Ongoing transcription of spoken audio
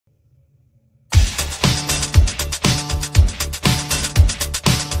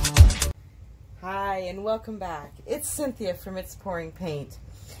and welcome back. It's Cynthia from It's Pouring Paint.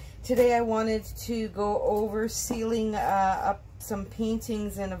 Today I wanted to go over sealing up some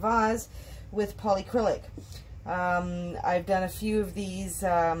paintings in a vase with polycrylic. I've done a few of these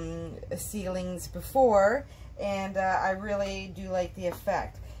sealings before, and I really do like the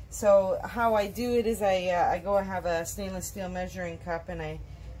effect. So how I do it is I have a stainless steel measuring cup and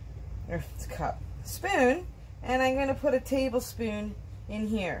spoon, and I'm going to put a tablespoon in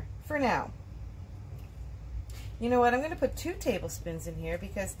here for now. You know what, I'm going to put 2 tablespoons in here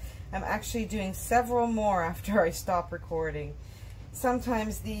because I'm actually doing several more after I stop recording.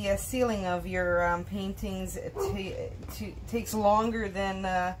 Sometimes the sealing of your paintings takes longer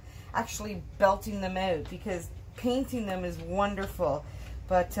than actually belting them out, because painting them is wonderful,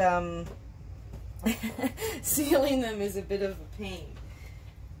 but sealing them is a bit of a pain.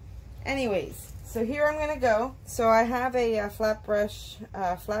 Anyways, so here I'm going to go. So I have a flat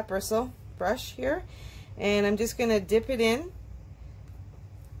bristle brush here, and I'm just going to dip it in,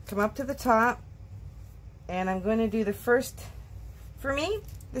 come up to the top, and I'm going to do the first. For me,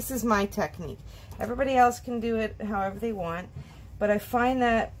 this is my technique. Everybody else can do it however they want, but I find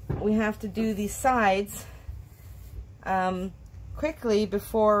that we have to do these sides quickly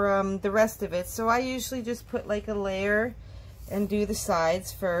before the rest of it. So I usually just put like a layer and do the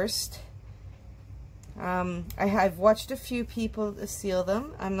sides first. I've watched a few people seal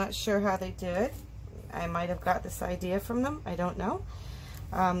them. I'm not sure how they do it. I might have got this idea from them. I don't know.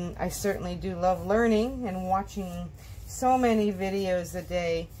 I certainly do love learning and watching so many videos a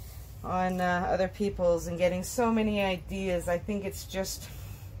day on other people's and getting so many ideas. I think it's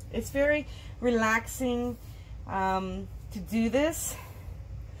very relaxing to do this,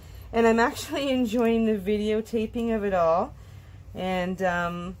 and I'm actually enjoying the videotaping of it all, and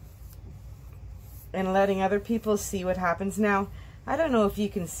letting other people see what happens. Now, I don't know if you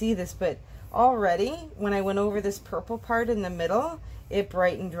can see this, but already when I went over this purple part in the middle, it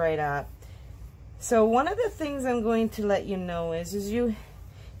brightened right up. So one of the things I'm going to let you know is you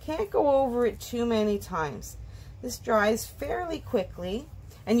can't go over it too many times. This dries fairly quickly,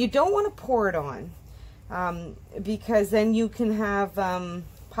 and you don't want to pour it on because then you can have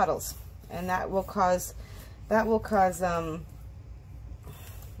puddles, and that will cause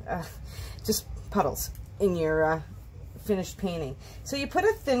just puddles in your finished painting. So you put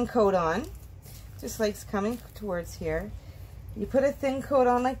a thin coat on, just like it's coming towards here. You put a thin coat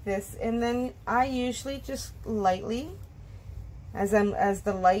on like this, and then I usually just lightly, as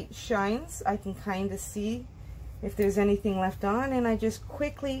the light shines, I can kind of see if there's anything left on, and I just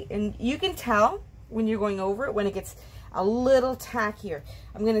quickly, and you can tell when you're going over it when it gets a little tackier.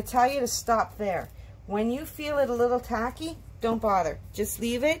 I'm going to tell you to stop there. When you feel it a little tacky, don't bother. Just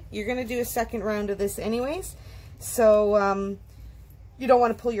leave it. You're going to do a second round of this anyways, so you don't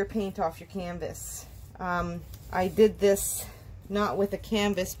want to pull your paint off your canvas. I did this not with a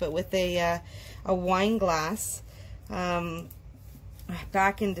canvas, but with a wine glass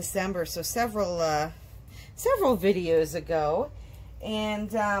back in December, so several videos ago,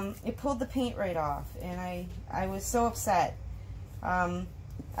 and it pulled the paint right off, and I was so upset.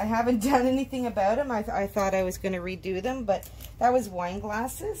 I haven't done anything about them. I thought I was going to redo them, but that was wine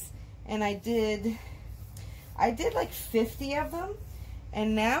glasses, and I did like 50 of them.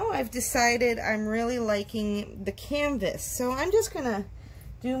 And now I've decided I'm really liking the canvas. So I'm just going to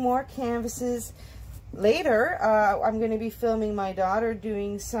do more canvases. Later, I'm going to be filming my daughter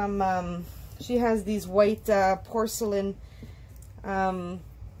doing some, she has these white porcelain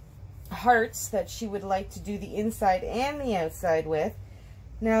hearts that she would like to do the inside and the outside with.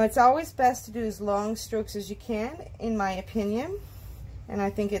 Now, it's always best to do as long strokes as you can, in my opinion. And I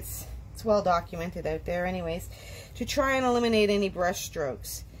think it's well documented out there anyways, to try and eliminate any brush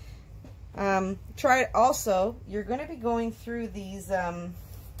strokes. Also, you're going to be going through these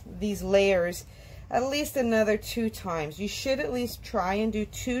layers at least another 2 times. You should at least try and do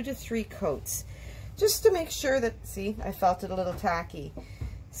 2 to 3 coats, just to make sure that, see, I felt it a little tacky,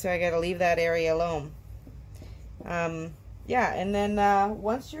 so I got to leave that area alone. Yeah, and then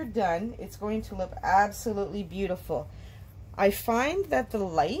once you're done, it's going to look absolutely beautiful. I find that the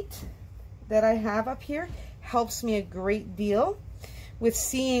light that I have up here helps me a great deal with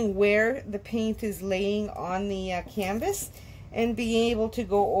seeing where the paint is laying on the canvas, and being able to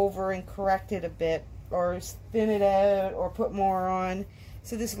go over and correct it a bit, or thin it out, or put more on.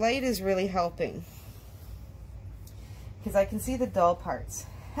 So this light is really helping, because I can see the dull parts.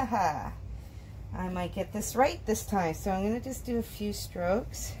 Haha, I might get this right this time, so I'm going to just do a few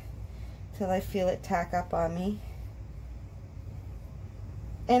strokes till I feel it tack up on me.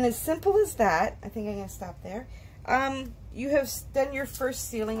 And as simple as that, I think I'm going to stop there. You have done your first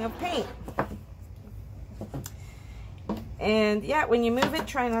sealing of paint. And yeah, when you move it,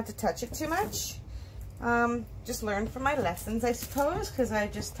 try not to touch it too much. Just learn from my lessons, I suppose, because I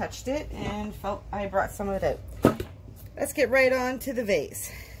just touched it and felt I brought some of it out. Let's get right on to the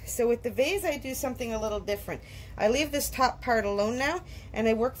vase. So with the vase, I do something a little different. I leave this top part alone now, and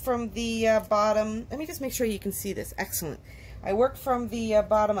I work from the bottom. Let me just make sure you can see this. Excellent. I work from the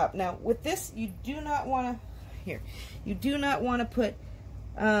bottom up. Now with this, you do not want to, you do not want to put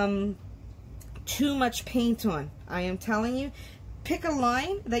too much paint on. I am telling you, pick a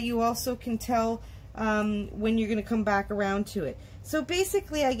line that you also can tell when you're going to come back around to it. So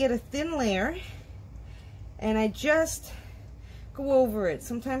basically I get a thin layer and I just go over it.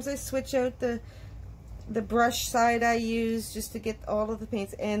 Sometimes I switch out the brush side I use just to get all of the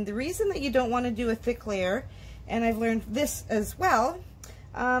paints. And the reason that you don't want to do a thick layer, and I've learned this as well,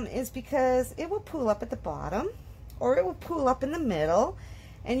 is because it will pool up at the bottom or it will pool up in the middle,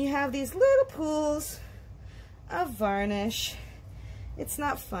 and you have these little pools of varnish. It's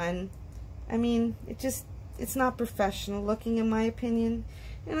not fun. I mean, it's not professional looking, in my opinion,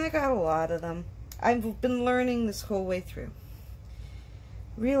 and I got a lot of them. I've been learning this whole way through.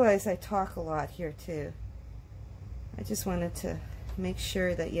 Realize I talk a lot here too. I just wanted to make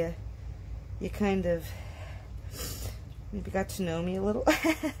sure that you kind of maybe got to know me a little.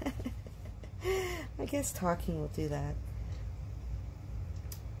 I guess talking will do that.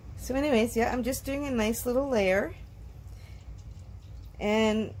 So anyways, yeah, I'm just doing a nice little layer.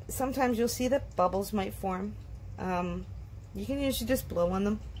 And sometimes you'll see that bubbles might form. You can usually just blow on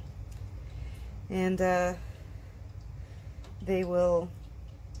them. And they will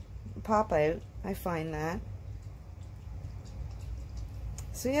pop out. I find that.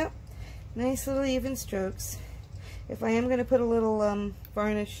 So yeah, nice little even strokes. If I am going to put a little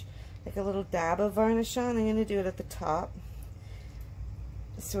varnish, like a little dab of varnish on, I'm going to do it at the top,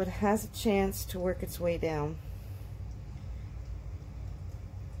 so it has a chance to work its way down.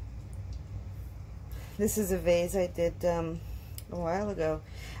 This is a vase I did a while ago.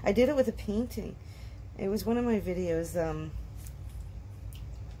 I did it with a painting. It was one of my videos,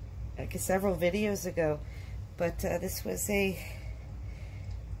 like several videos ago, but this was a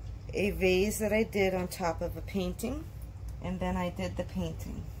vase that I did on top of a painting, and then I did the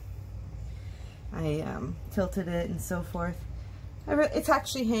painting. I tilted it and so forth. It's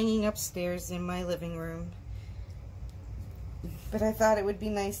actually hanging upstairs in my living room, but I thought it would be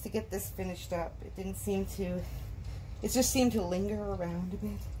nice to get this finished up. It didn't seem to, it just seemed to linger around a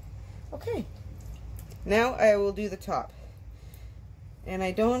bit. Okay, now I will do the top, and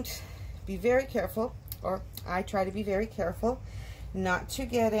I don't, be very careful, or I try to be very careful not to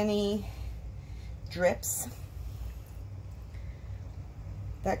get any drips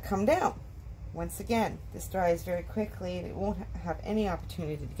that come down. Once again, this dries very quickly and it won't have any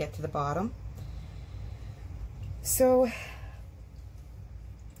opportunity to get to the bottom. So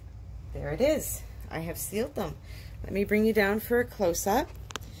there it is. I have sealed them. Let me bring you down for a close-up.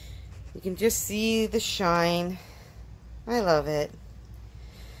 You can just see the shine. I love it.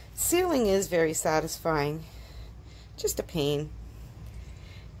 Sealing is very satisfying. Just a pain.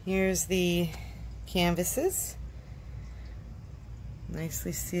 Here's the canvases.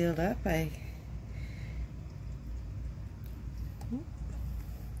 Nicely sealed up.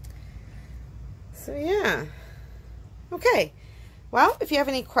 So yeah. Okay. Well, if you have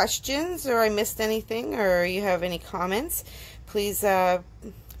any questions, or I missed anything, or you have any comments, please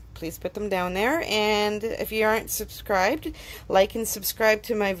please put them down there. And if you aren't subscribed, like and subscribe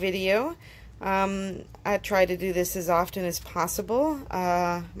to my video. I try to do this as often as possible.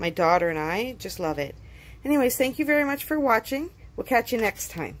 My daughter and I just love it. Anyways, thank you very much for watching. We'll catch you next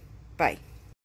time. Bye.